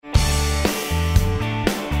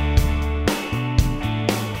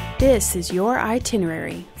This is your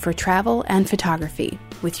itinerary for travel and photography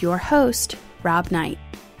with your host, Rob Knight.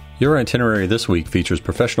 Your itinerary this week features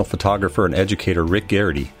professional photographer and educator Rick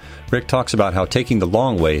Garrity. Rick talks about how taking the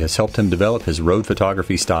long way has helped him develop his road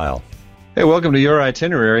photography style. Hey, welcome to Your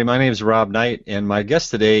Itinerary. My name is Rob Knight, and my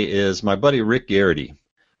guest today is my buddy Rick Garrity.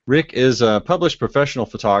 Rick is a published professional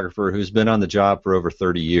photographer who's been on the job for over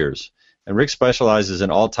 30 years. And Rick specializes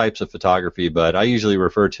in all types of photography, but I usually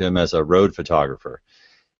refer to him as a road photographer.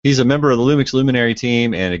 He's a member of the Lumix Luminary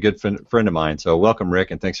team and a good friend of mine. So welcome, Rick,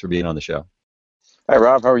 and thanks for being on the show. Hi,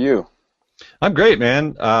 Rob. How are you? I'm great,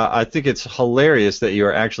 man. I think it's hilarious that you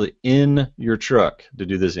are actually in your truck to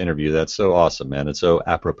do this interview. That's so awesome, man. It's so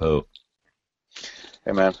apropos.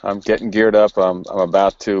 Hey, man, I'm getting geared up. I'm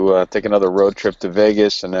about to take another road trip to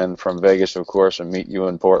Vegas, and then from Vegas, of course, and meet you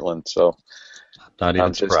in Portland. So not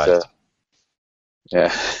even surprised.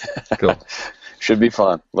 Yeah. Cool. Should be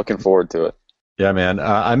fun. Looking forward to it. Yeah, man.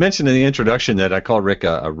 I mentioned in the introduction that I call Rick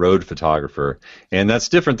a road photographer, and that's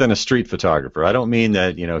different than a street photographer. I don't mean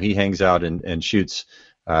that, he hangs out and shoots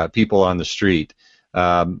people on the street.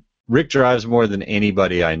 Rick drives more than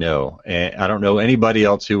anybody I know, and I don't know anybody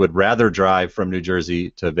else who would rather drive from New Jersey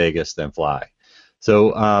to Vegas than fly.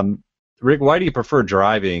 So, Rick, why do you prefer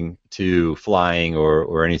driving to flying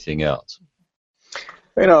or anything else?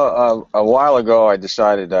 A while ago I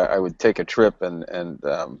decided I would take a trip and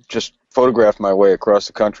just photograph my way across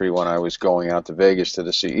the country when I was going out to Vegas to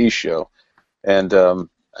the CE show. And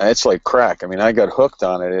it's like crack. I mean, I got hooked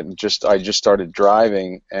on it, and I just started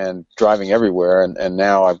driving everywhere, and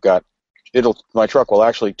now my truck will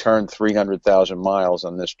actually turn 300,000 miles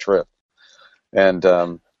on this trip. And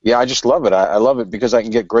I just love it. I love it because I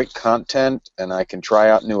can get great content, and I can try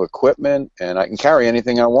out new equipment, and I can carry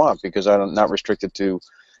anything I want because I'm not restricted to,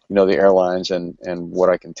 the airlines and what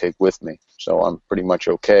I can take with me. So I'm pretty much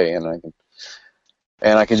okay, and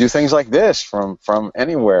I can do things like this from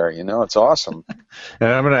anywhere. It's awesome. And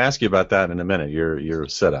I'm going to ask you about that in a minute. Your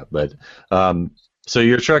setup, but so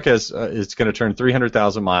your truck it's going to turn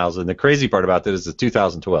 300,000 miles, and the crazy part about that is it's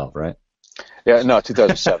 2012, right? Yeah, no,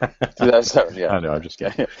 2007. 2007, yeah. I know, I'm just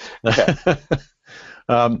kidding.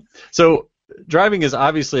 Yeah. So driving is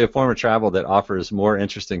obviously a form of travel that offers more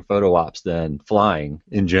interesting photo ops than flying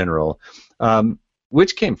in general.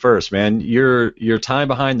 Which came first, man? Your time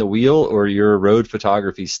behind the wheel or your road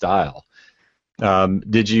photography style?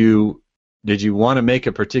 Did you want to make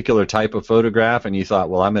a particular type of photograph and you thought,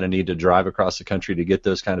 well, I'm going to need to drive across the country to get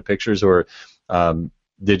those kind of pictures, or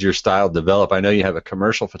did your style develop? I know you have a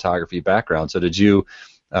commercial photography background, so did you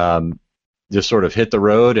just sort of hit the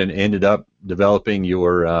road and ended up developing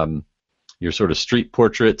your sort of street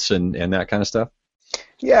portraits and that kind of stuff?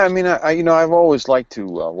 Yeah, I mean, I've always liked to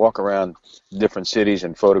walk around different cities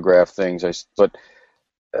and photograph things. But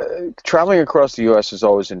traveling across the U.S. has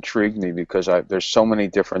always intrigued me because there's so many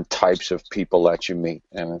different types of people that you meet,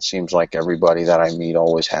 and it seems like everybody that I meet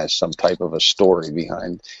always has some type of a story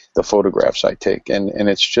behind the photographs I take, and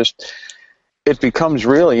it becomes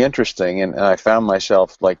really interesting, and I found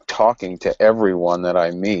myself like talking to everyone that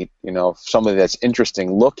I meet. Somebody that's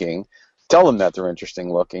interesting looking, tell them that they're interesting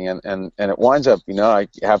looking, and it winds up, I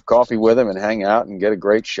have coffee with them and hang out and get a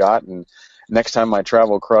great shot, and next time I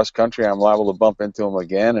travel across country, I'm liable to bump into them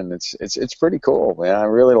again, and it's pretty cool, man. I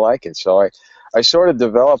really like it. So I sort of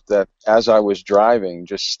developed that as I was driving,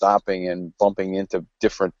 just stopping and bumping into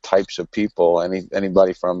different types of people,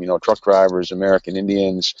 anybody from, truck drivers, American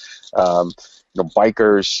Indians,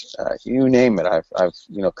 bikers, you name it.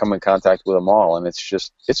 I've come in contact with them all, and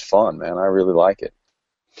it's fun, man. I really like it.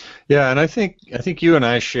 Yeah, and I think you and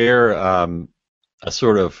I share a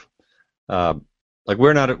sort of like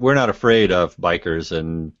we're not afraid of bikers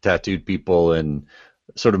and tattooed people and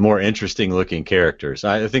sort of more interesting looking characters.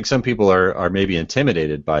 I think some people are maybe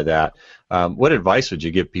intimidated by that. What advice would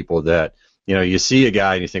you give people that you see a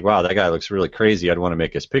guy and you think, wow, that guy looks really crazy, I'd want to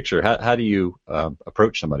make his picture? How do you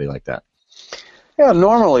approach somebody like that? Yeah,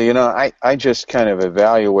 normally, I just kind of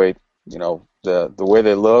evaluate the way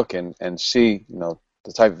they look and see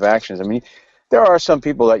the type of actions. I mean, there are some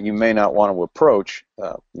people that you may not want to approach.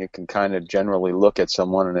 You can kind of generally look at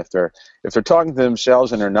someone, and if they're talking to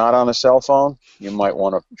themselves and they're not on a cell phone, you might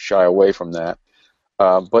want to shy away from that.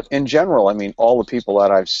 But in general, I mean, all the people that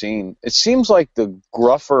I've seen, it seems like the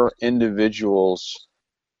gruffer individuals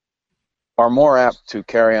are more apt to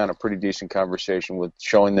carry on a pretty decent conversation with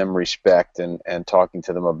showing them respect and talking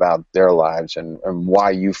to them about their lives and why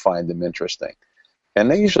you find them interesting. And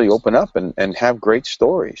they usually open up and have great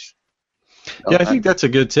stories. Yeah, I think that's a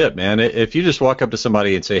good tip, man. If you just walk up to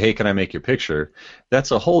somebody and say, hey, can I make your picture?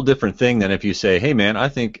 That's a whole different thing than if you say, hey, man, I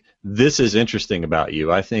think this is interesting about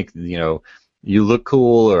you. I think, you look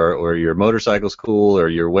cool, or your motorcycle's cool, or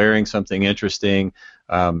you're wearing something interesting,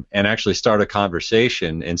 and actually start a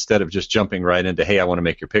conversation instead of just jumping right into, hey, I want to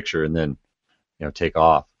make your picture, and then take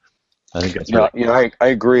off. I think that's right. I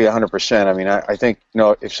agree 100%. I mean, I think,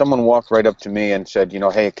 if someone walked right up to me and said,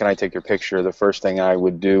 hey, can I take your picture? The first thing I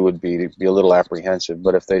would do would be to be a little apprehensive.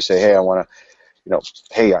 But if they say, hey, I want to,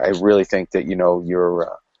 hey, I really think that,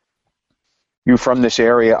 you're from this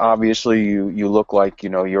area. Obviously, you look like,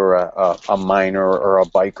 you're a miner or a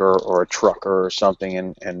biker or a trucker or something,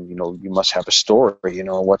 and you must have a story.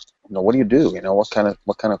 What do you do? What kind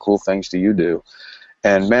of cool things do you do?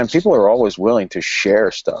 And man, people are always willing to share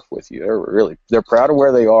stuff with you. They're proud of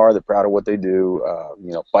where they are. They're proud of what they do.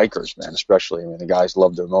 Bikers, man, especially. I mean, the guys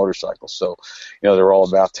love their motorcycles, so they're all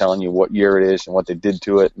about telling you what year it is and what they did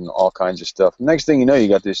to it and all kinds of stuff. Next thing you know, you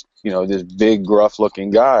got this, this big, gruff-looking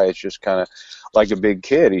guy. It's just kind of like a big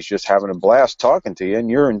kid. He's just having a blast talking to you, and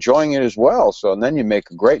you're enjoying it as well. So, and then you make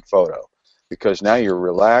a great photo because now you're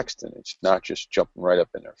relaxed and it's not just jumping right up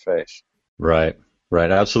in their face. Right,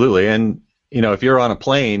 absolutely, and if you're on a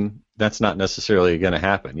plane, that's not necessarily going to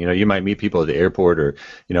happen. You might meet people at the airport, or,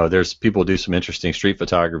 there's people do some interesting street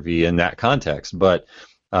photography in that context, but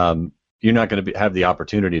you're not going to have the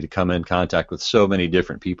opportunity to come in contact with so many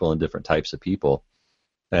different people and different types of people.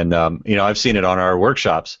 And, I've seen it on our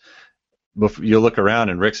workshops. You look around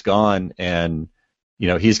and Rick's gone, and,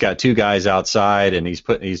 he's got two guys outside, and he's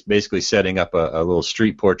basically setting up a little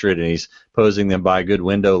street portrait, and he's posing them by good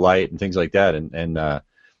window light and things like that. And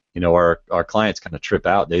our clients kind of trip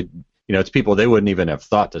out. It's people they wouldn't even have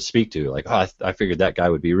thought to speak to. Like, I figured that guy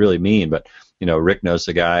would be really mean, but Rick knows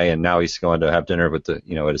the guy, and now he's going to have dinner with at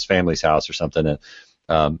his family's house or something.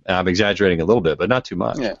 And I'm exaggerating a little bit, but not too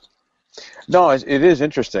much. Yeah. No, it is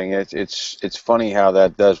interesting. It's funny how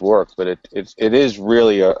that does work, but it is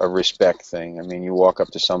really a respect thing. I mean, you walk up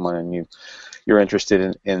to someone and you're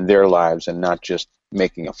interested in their lives and not just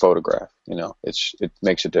making a photograph. It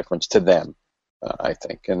makes a difference to them. I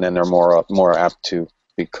think, and then they're more apt to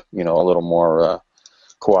be, a little more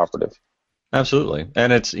cooperative. Absolutely,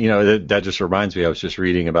 and it's that just reminds me. I was just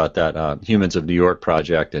reading about that Humans of New York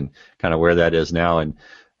project and kind of where that is now, and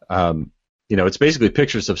it's basically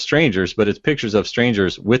pictures of strangers, but it's pictures of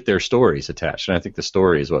strangers with their stories attached, and I think the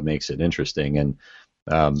story is what makes it interesting. And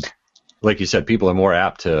like you said, people are more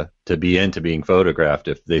apt to be into being photographed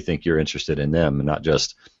if they think you're interested in them, and not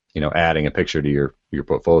just adding a picture to your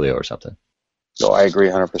portfolio or something. No, I agree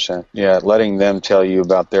 100%. Yeah, letting them tell you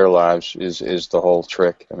about their lives is the whole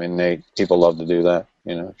trick. I mean, people love to do that.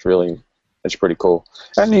 It's pretty cool,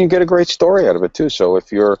 and you get a great story out of it too. So if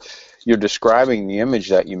you're describing the image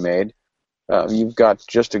that you made, you've got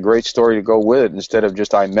just a great story to go with it instead of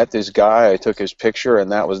just I met this guy, I took his picture,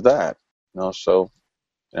 and that was that. So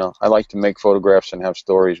I like to make photographs and have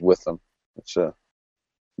stories with them. It's a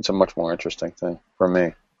much more interesting thing for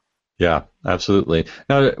me. Yeah, absolutely.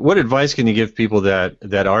 Now, what advice can you give people that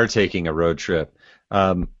are taking a road trip?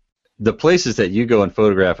 The places that you go and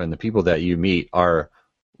photograph and the people that you meet are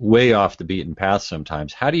way off the beaten path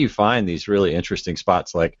sometimes. How do you find these really interesting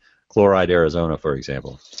spots like Chloride, Arizona, for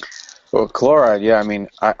example? Well, Chloride, yeah. I mean,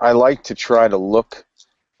 I like to try to look.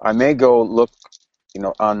 I may go look,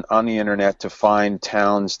 on the internet to find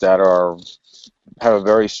towns that have a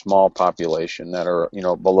very small population that are,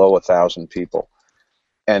 below 1,000 people,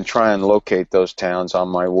 and try and locate those towns on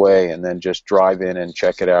my way, and then just drive in and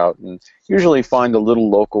check it out, and usually find a little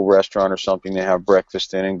local restaurant or something to have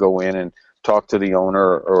breakfast in, and go in and talk to the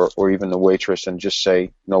owner or even the waitress and just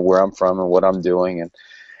say, where I'm from and what I'm doing.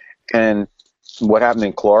 And what happened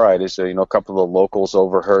in Chloride is, a couple of the locals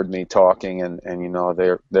overheard me talking, and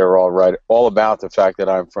they're all about the fact that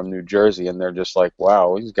I'm from New Jersey, and they're just like,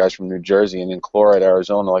 wow, these guys from New Jersey and in Chloride,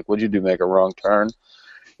 Arizona, like, what'd you do, make a wrong turn?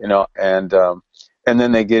 And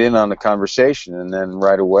then they get in on the conversation, and then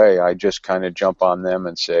right away I just kind of jump on them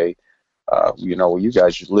and say, you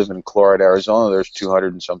guys live in Chloride, Arizona. There's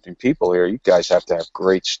 200 and something people here. You guys have to have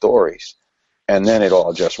great stories. And then it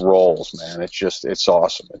all just rolls, man. It's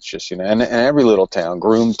awesome. It's just, and every little town,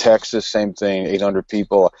 Groom, Texas, same thing, 800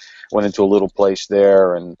 people. Went into a little place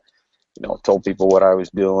there and, told people what I was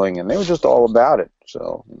doing, and they were just all about it.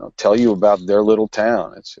 So, tell you about their little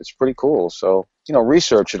town. It's pretty cool. So,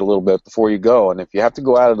 research it a little bit before you go. And if you have to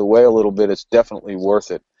go out of the way a little bit, it's definitely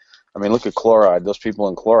worth it. I mean, look at Chloride. Those people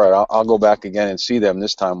in Chloride, I'll go back again and see them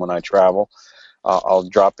this time when I travel. I'll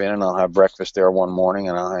drop in and I'll have breakfast there one morning,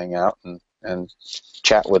 and I'll hang out and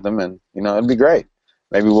chat with them, and it'd be great.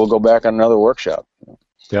 Maybe we'll go back on another workshop.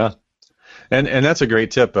 Yeah, and that's a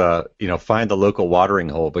great tip. Find the local watering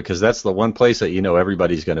hole, because that's the one place that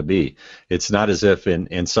everybody's going to be. It's not as if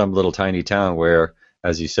in some little tiny town where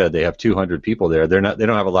as you said, they have 200 people there. They don't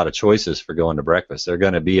have a lot of choices for going to breakfast. They're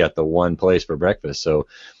going to be at the one place for breakfast. So,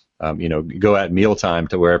 go at mealtime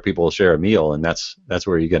to where people share a meal, and that's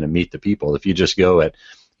where you're going to meet the people. If you just go at,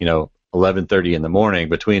 11:30 in the morning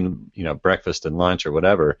between, breakfast and lunch or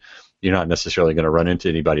whatever, you're not necessarily going to run into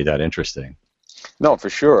anybody that interesting. No, for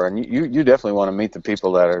sure. And you definitely want to meet the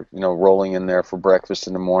people that are, rolling in there for breakfast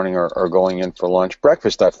in the morning or going in for lunch.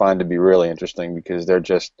 Breakfast I find to be really interesting because they're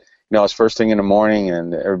just, it's first thing in the morning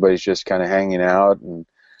and everybody's just kind of hanging out and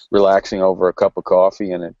relaxing over a cup of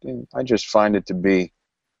coffee. And I just find it to be,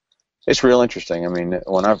 it's real interesting. I mean,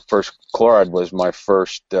 Chloride was my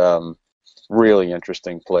first really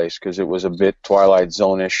interesting place because it was a bit Twilight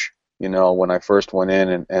Zone-ish, when I first went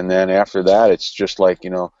in. And then after that, it's just like,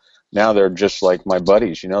 now they're just like my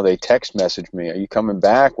buddies, they text message me, are you coming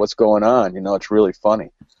back? What's going on? It's really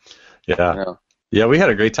funny. Yeah. Yeah, we had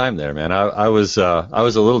a great time there, man. I was a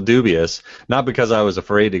little dubious, not because I was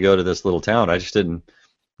afraid to go to this little town. I just didn't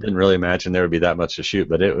really imagine there would be that much to shoot,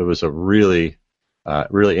 but it was a really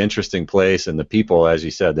interesting place, and the people, as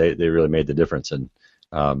you said, they really made the difference in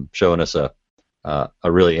showing us a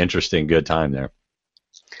really interesting, good time there.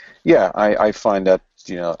 Yeah, I find that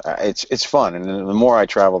it's fun, and the more I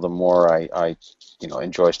travel, the more I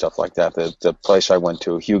enjoy stuff like that. The place I went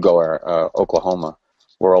to, Hugo, Oklahoma,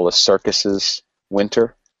 where all the circuses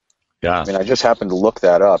winter. Yeah. I mean, I just happened to look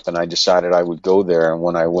that up, and I decided I would go there. And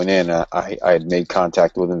when I went in, I had made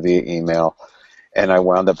contact with him via email, and I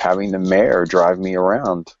wound up having the mayor drive me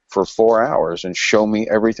around for 4 hours and show me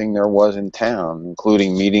everything there was in town,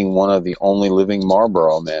 including meeting one of the only living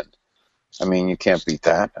Marlboro men. I mean, you can't beat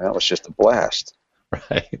that. That was just a blast.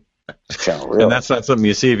 Right. It's kind of real. And that's not something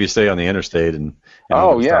you see if you stay on the interstate.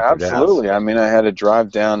 Oh, yeah, absolutely. I mean, I had to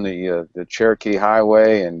drive down the Cherokee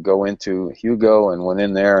Highway and go into Hugo and went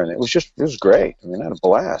in there, and it was great. I mean, I had a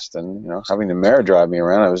blast. And, having the mayor drive me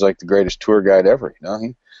around, I was like the greatest tour guide ever.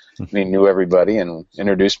 He knew everybody and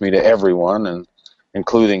introduced me to everyone, and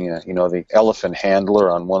including, the elephant handler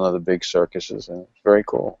on one of the big circuses. And it was very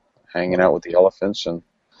cool, hanging out with the elephants. And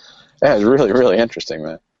yeah, it was really, really interesting,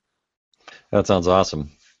 man. That sounds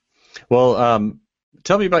awesome. Well,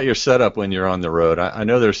 tell me about your setup when you're on the road. I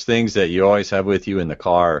know there's things that you always have with you in the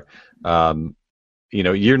car.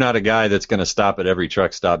 You're not a guy that's going to stop at every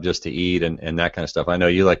truck stop just to eat and that kind of stuff. I know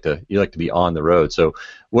you like to be on the road. So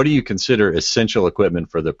what do you consider essential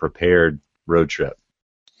equipment for the prepared road trip?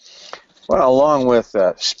 Well, along with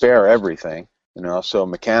spare everything, so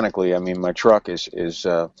mechanically, I mean, my truck is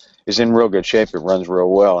in real good shape. It runs real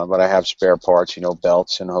well, but I have spare parts,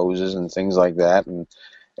 belts and hoses and things like that, and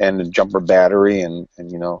a jumper battery and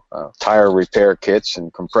tire repair kits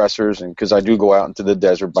and compressors, and because I do go out into the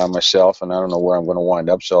desert by myself, and I don't know where I'm going to wind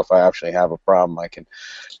up, so if I actually have a problem, I can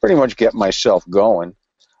pretty much get myself going.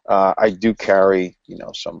 I do carry,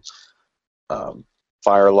 some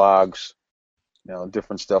fire logs,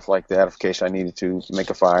 different stuff like that in case I needed to make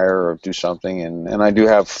a fire or do something. And I do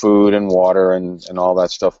have food and water and all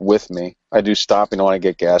that stuff with me. I do stop, when I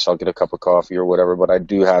get gas, I'll get a cup of coffee or whatever, but I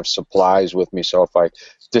do have supplies with me. So if I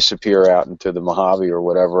disappear out into the Mojave or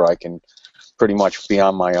whatever, I can pretty much be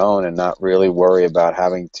on my own and not really worry about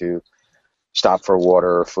having to stop for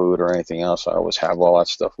water or food or anything else. I always have all that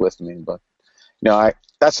stuff with me. But,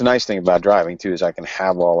 that's the nice thing about driving too, is I can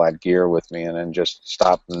have all that gear with me and then just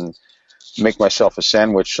stop and make myself a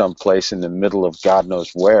sandwich someplace in the middle of God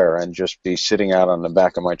knows where and just be sitting out on the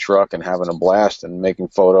back of my truck and having a blast and making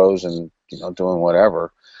photos and, doing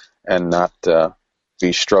whatever, and not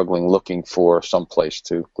be struggling looking for someplace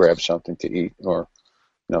to grab something to eat or,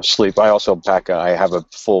 sleep. I also I have a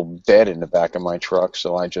full bed in the back of my truck,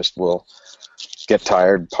 so I just will get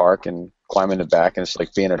tired, park, and climb in the back, and it's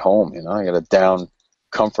like being at home. I got a down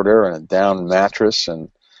comforter and a down mattress, and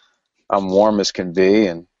I'm warm as can be,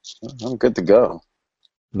 and I'm good to go.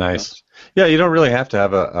 Nice. Yeah, you don't really have to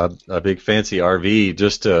have a big fancy RV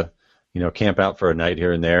just to, camp out for a night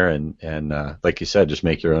here and there, and like you said, just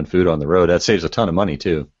make your own food on the road. That saves a ton of money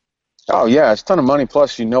too. Oh yeah, it's a ton of money.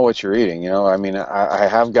 Plus, you know what you're eating. I mean, I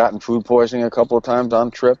have gotten food poisoning a couple of times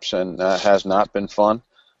on trips, and that has not been fun.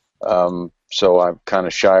 So I kind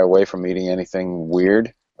of shy away from eating anything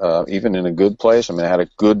weird, even in a good place. I mean, I had a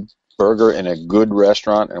good burger in a good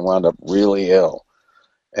restaurant and wound up really ill.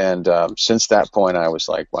 And since that point, I was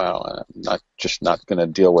like, wow, I'm not going to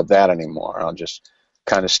deal with that anymore. I'll just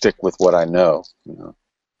kind of stick with what I know.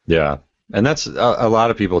 Yeah. And that's a lot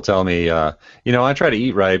of people tell me, I try to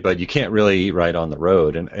eat right, but you can't really eat right on the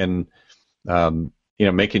road. And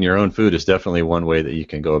making your own food is definitely one way that you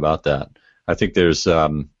can go about that. I think there's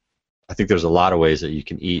a lot of ways that you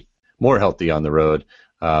can eat more healthy on the road.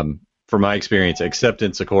 from my experience, except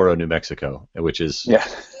in Socorro, New Mexico, which is Yeah.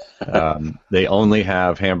 they only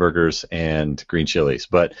have hamburgers and green chilies.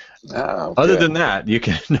 But Okay. other than that, you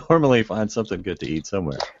can normally find something good to eat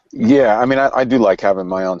somewhere. Yeah, I mean, I do like having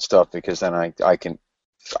my own stuff because then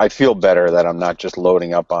I feel better that I'm not just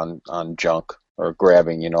loading up on junk or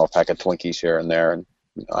grabbing, a pack of Twinkies here and there, and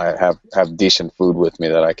I have decent food with me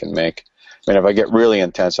that I can make. I mean, if I get really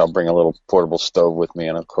intense, I'll bring a little portable stove with me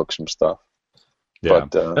and I'll cook some stuff. Yeah,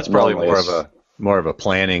 But that's probably more of a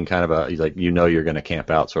planning kind of a, like, you're going to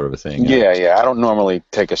camp out sort of a thing. Yeah. I don't normally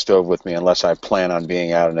take a stove with me unless I plan on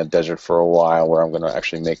being out in the desert for a while where I'm going to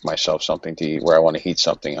actually make myself something to eat, where I want to heat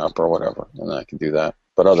something up or whatever, and I can do that.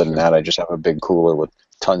 But other than that, I just have a big cooler with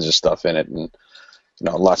tons of stuff in it and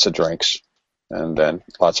lots of drinks and then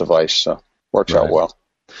lots of ice. So works out well.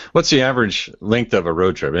 What's the average length of a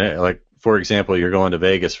road trip? Like, for example, you're going to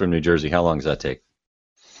Vegas from New Jersey. How long does that take?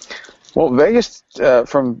 Well, Vegas,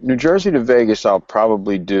 from New Jersey to Vegas, I'll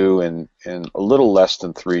probably do in a little less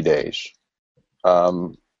than 3 days.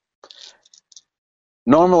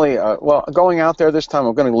 Normally, going out there this time,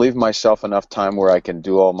 I'm going to leave myself enough time where I can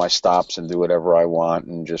do all my stops and do whatever I want,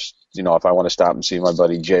 and just, if I want to stop and see my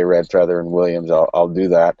buddy Jay Redfeather in Williams, I'll do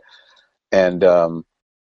that, and I'll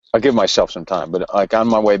give myself some time. But like on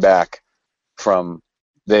my way back from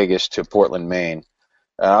Vegas to Portland, Maine,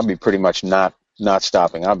 I'll be pretty much not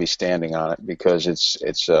stopping. I'll be standing on it because it's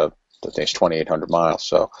 2,800 miles,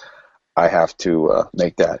 so I have to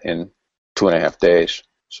make that in 2.5 days.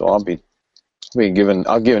 So I'll give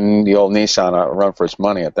the old Nissan a run for its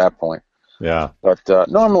money at that point. Yeah. But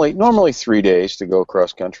normally 3 days to go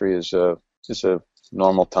cross country is a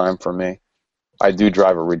normal time for me. I do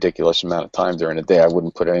drive a ridiculous amount of time during the day. I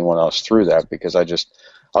wouldn't put anyone else through that because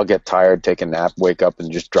I'll get tired, take a nap, wake up,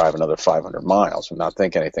 and just drive another 500 miles and not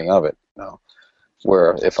think anything of it.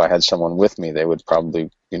 Where if I had someone with me, they would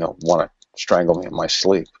probably, want to strangle me in my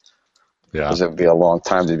sleep. Yeah. Because it would be a long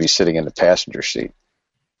time to be sitting in the passenger seat.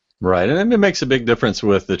 Right, and it makes a big difference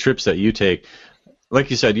with the trips that you take.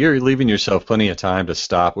 Like you said, you're leaving yourself plenty of time to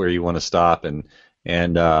stop where you want to stop, and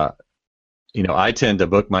I tend to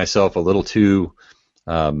book myself a little too,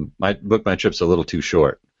 book my trips a little too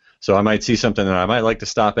short. So I might see something that I might like to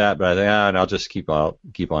stop at, but I think, and I'll just keep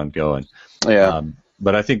on going. Yeah.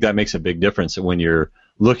 But I think that makes a big difference when you're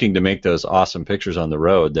looking to make those awesome pictures on the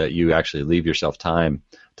road, that you actually leave yourself time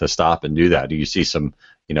to stop and do that. Do you see some,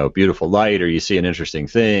 beautiful light, or you see an interesting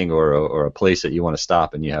thing, or a place that you want to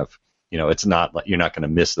stop, and you have, it's not like you're not going to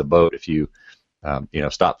miss the boat if you,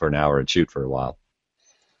 stop for an hour and shoot for a while.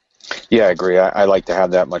 Yeah, I agree. I like to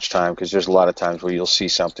have that much time because there's a lot of times where you'll see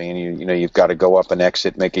something and you've got to go up an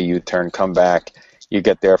exit, make a U-turn, come back. You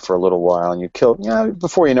get there for a little while and you kill,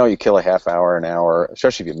 before you know, you kill a half hour, an hour,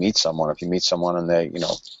 especially if you meet someone. If you meet someone and they,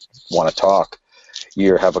 want to talk,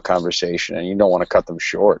 you have a conversation and you don't want to cut them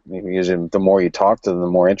short. Because the more you talk to them, the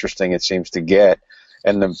more interesting it seems to get,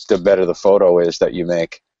 and the better the photo is that you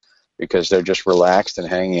make, because they're just relaxed and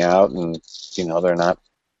hanging out, and they're not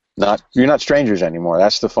you're not strangers anymore.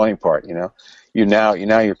 That's the funny part. You're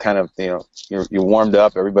kind of you're warmed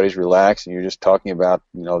up, everybody's relaxed, and you're just talking about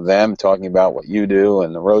them, talking about what you do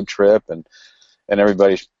and the road trip, and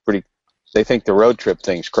everybody's they think the road trip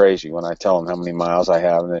thing's crazy when I tell them how many miles I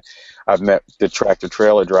have. And I've met the tractor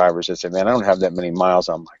trailer drivers that say, man, I don't have that many miles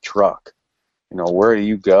on my truck. Where do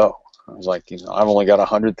you go? I was like, I've only got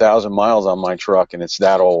 100,000 miles on my truck and it's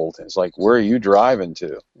that old. It's like, where are you driving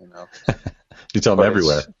to? You tell them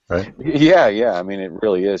everywhere, right? Yeah. I mean, it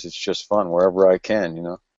really is. It's just fun wherever I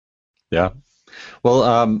can, Yeah.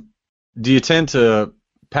 Well, do you tend to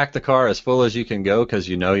pack the car as full as you can go because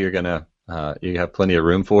you're going to you have plenty of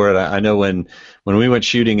room for it? I know when we went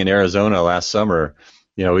shooting in Arizona last summer,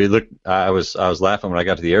 I was laughing when I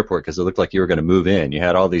got to the airport because it looked like you were going to move in. You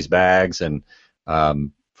had all these bags and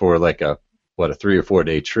for like a 3 or 4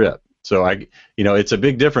 day trip. So it's a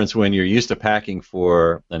big difference when you're used to packing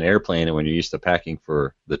for an airplane and when you're used to packing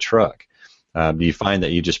for the truck. Do you find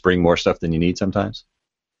that you just bring more stuff than you need sometimes?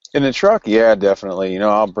 In the truck, yeah, definitely.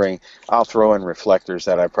 I'll throw in reflectors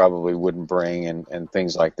that I probably wouldn't bring and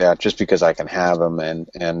things like that, just because I can have them.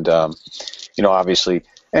 And obviously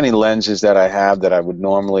any lenses that I have that I would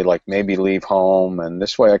normally like maybe leave home, and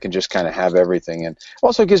this way I can just kind of have everything. And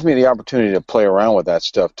also gives me the opportunity to play around with that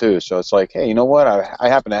stuff too. So it's like, hey, you know what? I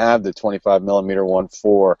happen to have the 25 millimeter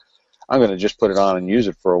 1.4. I'm going to just put it on and use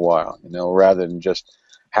it for a while, rather than just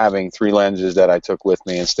having 3 lenses that I took with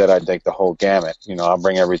me. Instead, I'd take the whole gamut. I'll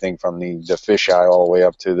bring everything from the fisheye all the way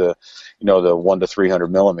up to the, the 1 to 300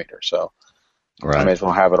 millimeter. So right. I may as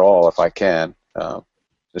well have it all if I can.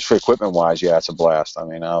 Just for equipment-wise, yeah, it's a blast. I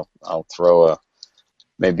mean, I'll throw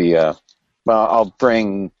I'll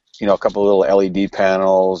bring, a couple of little LED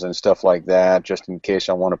panels and stuff like that, just in case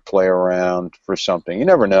I want to play around for something. You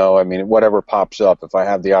never know. I mean, whatever pops up, if I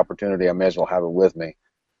have the opportunity, I may as well have it with me.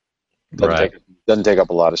 Doesn't take up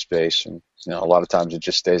a lot of space, and a lot of times it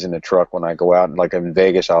just stays in the truck when I go out. Like I'm in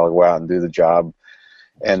Vegas, I'll go out and do the job,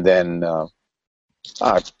 and then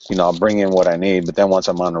I'll bring in what I need. But then once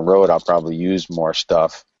I'm on the road, I'll probably use more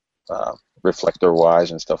stuff, reflector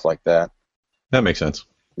wise and stuff like that. That makes sense.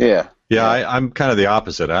 Yeah. Yeah, I'm kind of the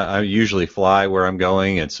opposite. I usually fly where I'm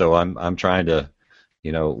going, and so I'm trying to,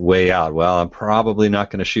 weigh out. Well, I'm probably not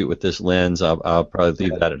going to shoot with this lens. I'll probably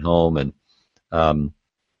leave that at home, and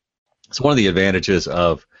it's one of the advantages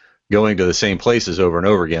of going to the same places over and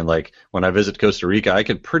over again. Like when I visit Costa Rica, I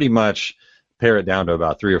could pretty much pare it down to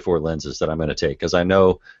about 3 or 4 lenses that I'm going to take, because I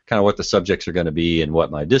know kind of what the subjects are going to be and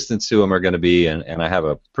what my distance to them are going to be, and I have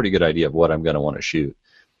a pretty good idea of what I'm going to want to shoot.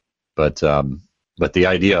 But the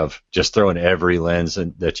idea of just throwing every lens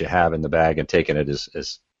that you have in the bag and taking it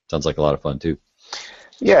is sounds like a lot of fun too.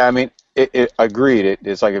 Yeah, I mean, agreed.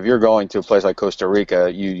 It's like if you're going to a place like Costa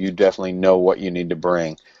Rica, you definitely know what you need to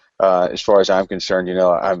bring. As far as I'm concerned,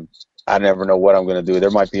 I never know what I'm going to do.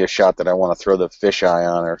 There might be a shot that I want to throw the fisheye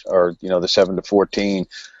on, or the 7-14,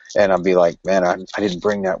 and I'll be like, man, I didn't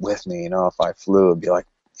bring that with me. If I flew, it'd be like,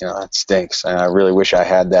 that stinks, and I really wish I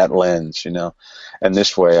had that lens. And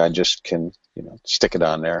this way I just can stick it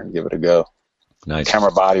on there and give it a go. Nice.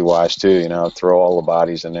 Camera body wise too, throw all the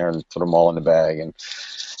bodies in there and put them all in the bag and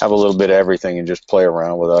have a little bit of everything and just play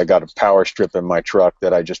around with it. I got a power strip in my truck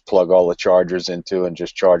that I just plug all the chargers into and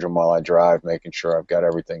just charge them while I drive, making sure I've got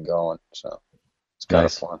everything going. So it's kind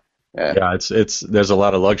of fun. Yeah, it's there's a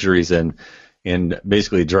lot of luxuries in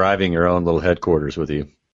basically driving your own little headquarters with you.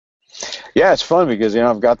 Yeah, it's fun because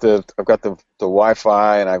I've got the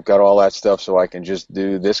Wi-Fi and I've got all that stuff, so I can just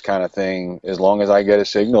do this kind of thing as long as I get a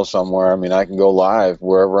signal somewhere. I mean, I can go live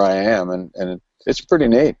wherever I am, and it's pretty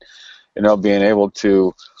neat. Being able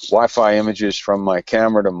to Wi-Fi images from my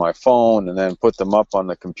camera to my phone and then put them up on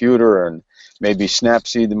the computer and maybe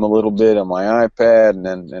snapseed them a little bit on my iPad and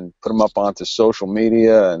then put them up onto social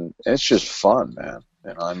media, and it's just fun, man.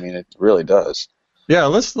 I mean, it really does. Yeah,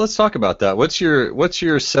 let's talk about that. What's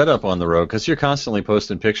your setup on the road? Because you're constantly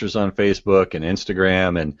posting pictures on Facebook and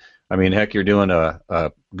Instagram, and I mean, heck, you're doing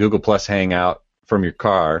a Google Plus Hangout from your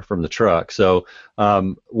car, from the truck. So,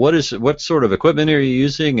 what sort of equipment are you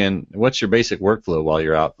using, and what's your basic workflow while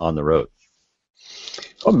you're out on the road?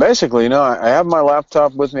 Well, basically, I have my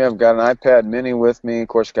laptop with me. I've got an iPad Mini with me. Of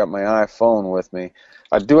course, got my iPhone with me.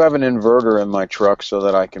 I do have an inverter in my truck so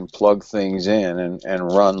that I can plug things in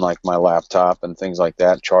and run like my laptop and things like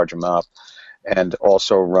that, charge them up, and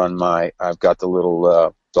also run I've got the little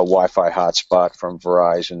the Wi-Fi hotspot from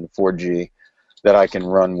Verizon 4G that I can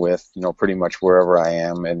run with, pretty much wherever I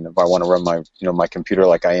am. And if I want to run my, my computer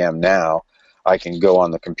like I am now, I can go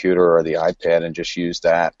on the computer or the iPad and just use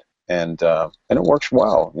that. And it works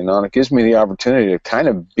well, and it gives me the opportunity to kind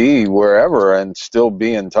of be wherever and still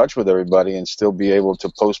be in touch with everybody and still be able to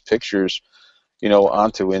post pictures,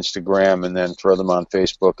 onto Instagram and then throw them on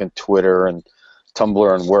Facebook and Twitter and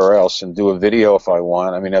Tumblr and where else, and do a video if I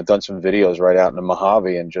want. I mean, I've done some videos right out in the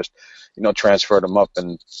Mojave and just, transferred them up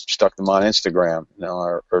and stuck them on Instagram,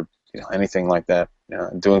 or anything like that.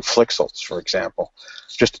 Doing flixels, for example,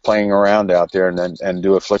 just playing around out there and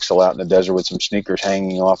do a flixel out in the desert with some sneakers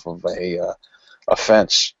hanging off of a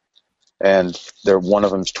fence, and one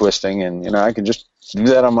of them's twisting, and I can just do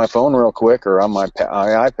that on my phone real quick or on my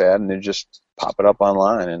iPad, and then just pop it up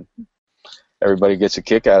online, and everybody gets a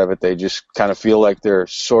kick out of it. They just kind of feel like they're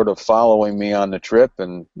sort of following me on the trip,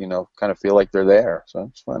 and kind of feel like they're there. So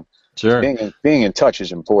it's fun. Sure. Being in touch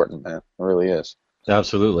is important, man. It really is.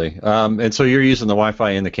 Absolutely. And so you're using the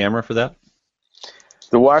Wi-Fi in the camera for that?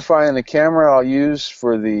 The Wi-Fi and the camera I'll use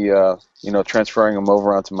for the, transferring them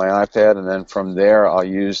over onto my iPad, and then from there I'll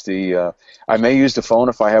use I may use the phone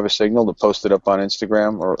if I have a signal to post it up on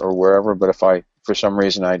Instagram or wherever, but if for some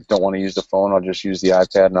reason I don't want to use the phone, I'll just use the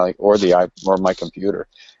iPad or my computer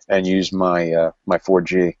and use my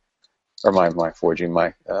 4G, or my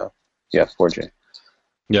 4G, 4G.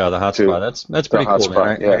 Yeah, the hotspot. That's pretty cool.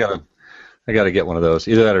 Hotspot, yeah. I got to get one of those.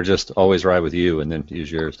 Either that or just always ride with you and then use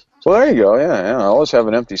yours. Well, there you go. Yeah. I always have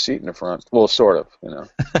an empty seat in the front. Well, sort of,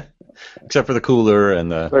 Except for the cooler and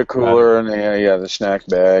the cooler and the snack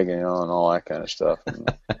bag, and all that kind of stuff.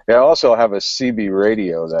 I also have a CB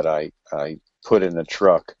radio that I put in the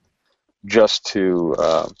truck just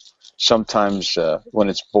to sometimes when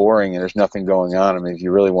it's boring and there's nothing going on. I mean, if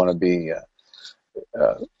you really want to be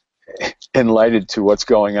enlightened to what's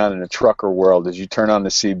going on in the trucker world, is you turn on the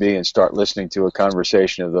CB and start listening to a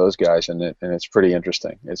conversation of those guys, and it's pretty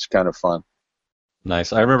interesting. It's kind of fun.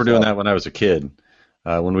 Nice. I remember doing that when I was a kid.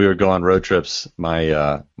 When we would go on road trips,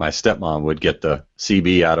 my stepmom would get the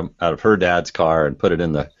CB out of her dad's car and put it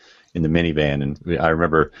in the minivan. And I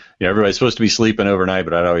remember, everybody's supposed to be sleeping overnight,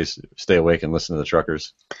 but I'd always stay awake and listen to the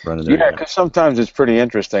truckers running their Yeah, because sometimes it's pretty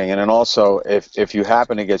interesting. And then also, if you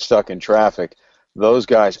happen to get stuck in traffic, those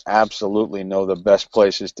guys absolutely know the best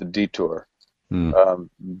places to detour.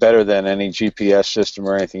 Better than any GPS system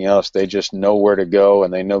or anything else. They just know where to go,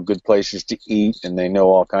 and they know good places to eat, and they know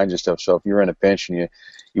all kinds of stuff. So if you're in a pinch and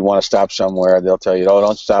you want to stop somewhere, they'll tell you, oh,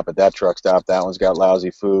 don't stop at that truck stop. That one's got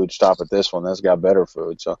lousy food. Stop at this one. That's got better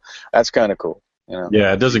food. So that's kind of cool.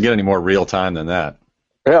 Yeah, it doesn't get any more real time than that.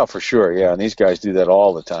 Yeah, for sure. Yeah, and these guys do that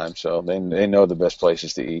all the time. So they know the best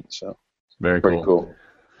places to eat. So very pretty cool.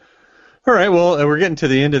 All right, well, we're getting to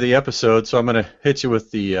the end of the episode, so I'm going to hit you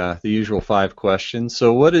with the usual 5 questions.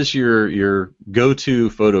 So what is your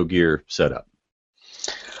go-to photo gear setup?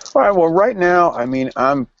 All right, well, right now,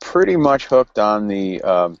 I'm pretty much hooked on the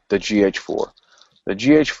GH4. The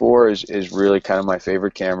GH4 is really kind of my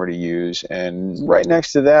favorite camera to use, and right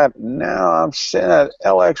next to that, now I'm saying that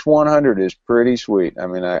LX100 is pretty sweet.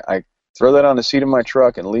 I throw that on the seat of my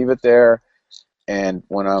truck and leave it there. And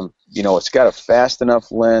when I'm, it's got a fast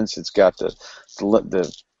enough lens, it's got the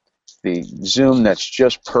zoom that's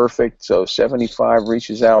just perfect, so 75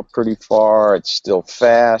 reaches out pretty far. It's still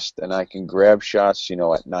fast, and I can grab shots,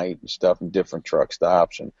 at night and stuff in different truck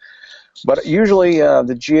stops. But usually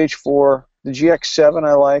the GH4, the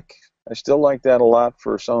GX7 I still like that a lot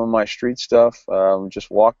for some of my street stuff.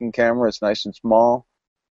 Just walking camera, it's nice and small.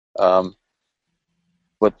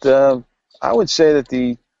 But I would say that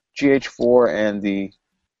the GH4 and the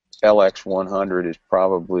LX100 is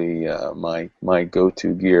probably my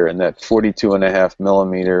go-to gear, and that 42.5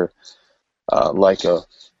 millimeter Leica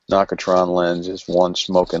Nocatron lens is one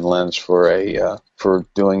smoking lens for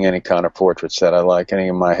doing any kind of portraits that I like, any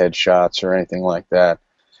of my headshots or anything like that.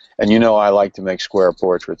 And I like to make square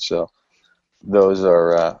portraits, so those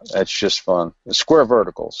are that's just fun. The square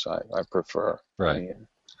verticals I prefer. Right.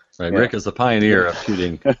 Right. Yeah. Rick is the pioneer of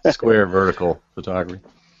shooting square vertical photography.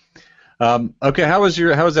 Okay, how has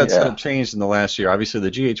that setup changed in the last year? Obviously,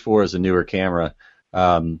 the GH4 is a newer camera,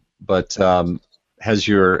 but has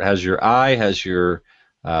your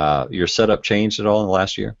setup changed at all in the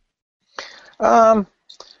last year? I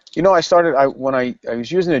started when I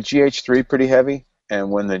was using a GH3 pretty heavy,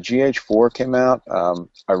 and when the GH4 came out,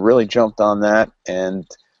 I really jumped on that, and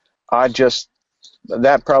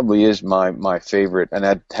that probably is my favorite, and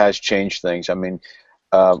that has changed things.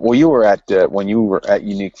 Well, you were when you were at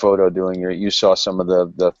Unique Photo you saw some of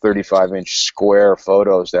the 35-inch square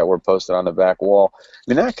photos that were posted on the back wall.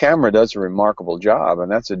 That camera does a remarkable job,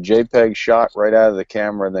 and that's a JPEG shot right out of the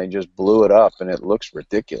camera, and they just blew it up, and it looks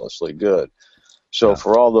ridiculously good. So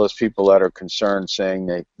for all those people that are concerned,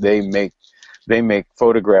 saying they make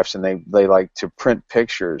photographs and they like to print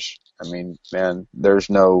pictures, man, there's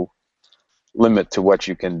no limit to what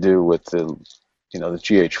you can do with the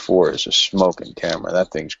GH4 is a smoking camera.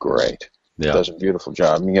 That thing's great. Yeah. It does a beautiful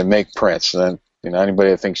job. You can make prints, and then anybody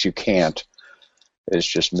that thinks you can't is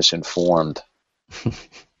just misinformed.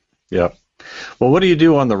 Yeah. Well, what do you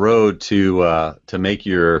do on the road to make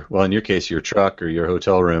in your case, your truck or your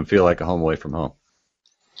hotel room feel like a home away from home?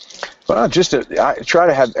 Well, I try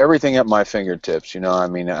to have everything at my fingertips.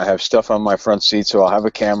 I have stuff on my front seat, so I'll have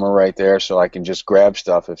a camera right there, so I can just grab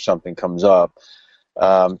stuff if something comes up.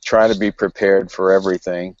 Try to be prepared for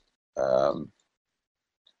everything.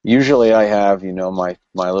 Usually I have, my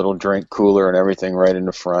little drink cooler and everything right in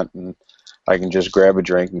the front, and I can just grab a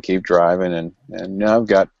drink and keep driving, and I've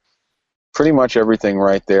got pretty much everything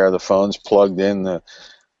right there. The phone's plugged in, the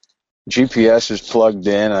GPS is plugged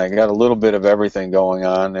in. I got a little bit of everything going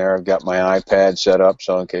on there. I've got my iPad set up,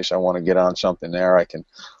 so in case I want to get on something there, I can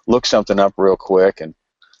look something up real quick, and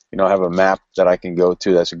have a map that I can go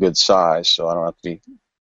to that's a good size, so I don't have to be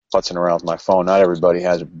putzing around with my phone. Not everybody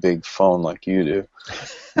has a big phone like you do.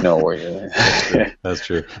 Where you're Yeah, that's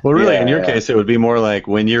true. Well, really, in your case, it would be more like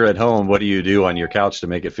when you're at home, what do you do on your couch to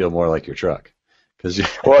make it feel more like your truck?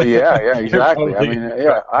 Well, yeah, exactly.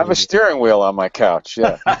 I have a steering wheel on my couch,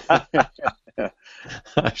 yeah.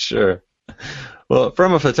 Sure. Well,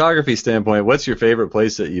 from a photography standpoint, what's your favorite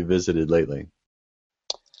place that you visited lately?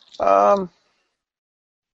 I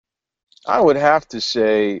would have to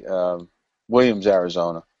say Williams,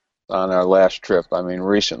 Arizona, on our last trip.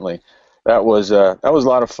 Recently, that was a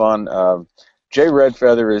lot of fun. Jay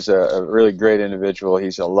Redfeather is a really great individual.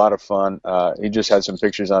 He's a lot of fun. He just had some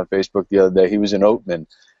pictures on Facebook the other day. He was in Oatman,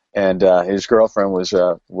 and his girlfriend was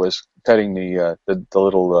petting the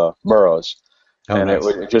little burros, Oh, and nice.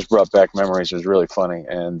 it just brought back memories. It was really funny.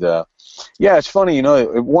 And yeah, it's funny,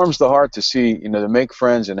 it warms the heart to see, to make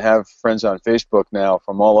friends and have friends on Facebook now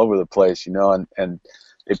from all over the place, and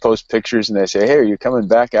they post pictures and they say, hey, are you coming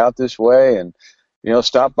back out this way? And,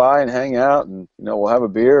 stop by and hang out, and, we'll have a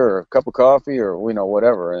beer or a cup of coffee or,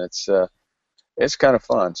 whatever. And it's kind of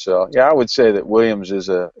fun. So yeah, I would say that Williams is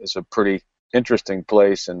a pretty interesting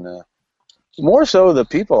place, and more so the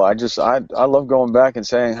people. I love going back and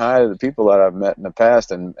saying hi to the people that I've met in the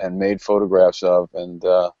past and made photographs of, and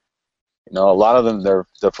a lot of them,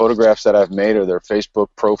 the photographs that I've made are their Facebook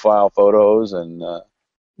profile photos, and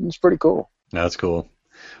it's pretty cool. That's cool.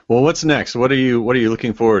 Well, what's next? What are you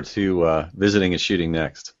looking forward to visiting and shooting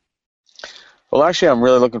next? Well, actually, I'm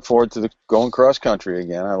really looking forward to going cross country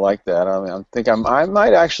again. I like that. I mean, I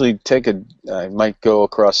might actually I might go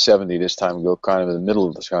across 70 this time and go kind of in the middle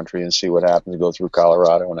of this country and see what happens. Go through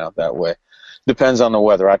Colorado and out that way. Depends on the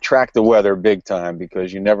weather. I track the weather big time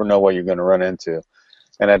because you never know what you're going to run into,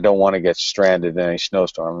 and I don't want to get stranded in any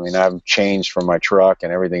snowstorm. I mean, I've changed for my truck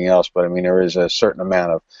and everything else, but I mean, there is a certain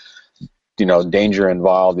amount of danger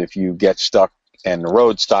involved if you get stuck and the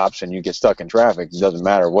road stops and you get stuck in traffic. It doesn't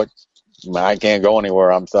matter what. I can't go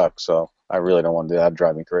anywhere. I'm stuck, so I really don't want to do that. It'd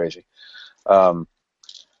drive me crazy. But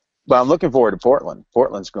I'm looking forward to Portland.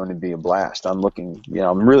 Portland's going to be a blast. I'm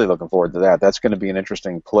really looking forward to that. That's going to be an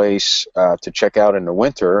interesting place to check out in the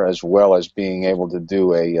winter, as well as being able to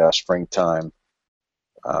do a springtime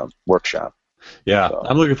workshop. Yeah, so.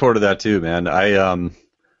 I'm looking forward to that too, man.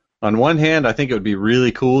 On one hand, I think it would be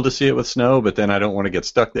really cool to see it with snow, but then I don't want to get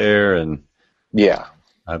stuck there, and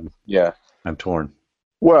I'm torn.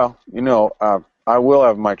 Well, I will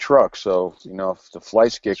have my truck, so if the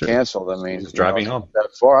flights get canceled, I mean, just driving home. That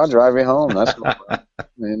far, I'll drive you home. That's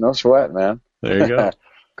no sweat, man. There you go.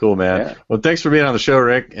 Cool, man. Yeah. Well, thanks for being on the show,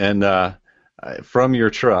 Rick, and from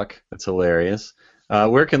your truck. That's hilarious.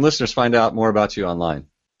 Where can listeners find out more about you online?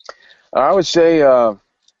 I would say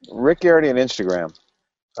Rick Garrity on Instagram.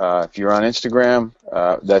 If you're on Instagram,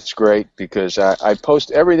 that's great because I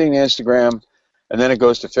post everything to Instagram, and then it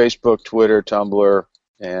goes to Facebook, Twitter, Tumblr.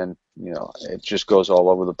 And it just goes all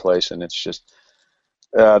over the place, and it's just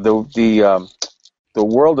the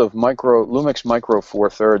world of Lumix Micro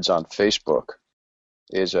Four Thirds on Facebook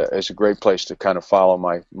is a great place to kind of follow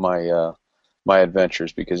my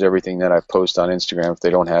adventures, because everything that I post on Instagram, if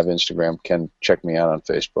they don't have Instagram, can check me out on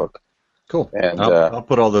Facebook. Cool. And I'll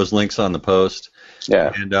put all those links on the post.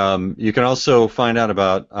 Yeah. And you can also find out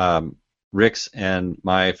about Rick's and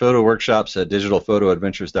my photo workshops at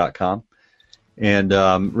digitalphotoadventures.com.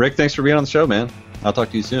 And Rick, thanks for being on the show, man. I'll talk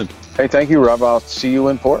to you soon. Hey, thank you, Rob. I'll see you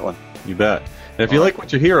in Portland. You bet. And if you like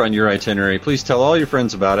what you hear on Your Itinerary, please tell all your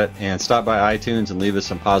friends about it and stop by iTunes and leave us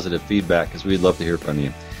some positive feedback, because we'd love to hear from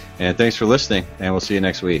you. And thanks for listening, and we'll see you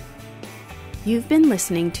next week. You've been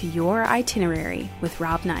listening to Your Itinerary with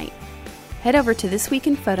Rob Knight. Head over to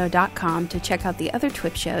thisweekinphoto.com to check out the other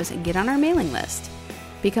TWIP shows and get on our mailing list.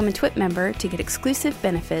 Become a TWIP member to get exclusive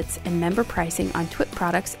benefits and member pricing on TWIP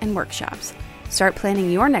products and workshops. Start planning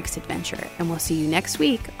your next adventure, and we'll see you next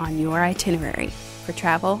week on Your Itinerary for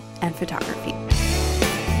travel and photography.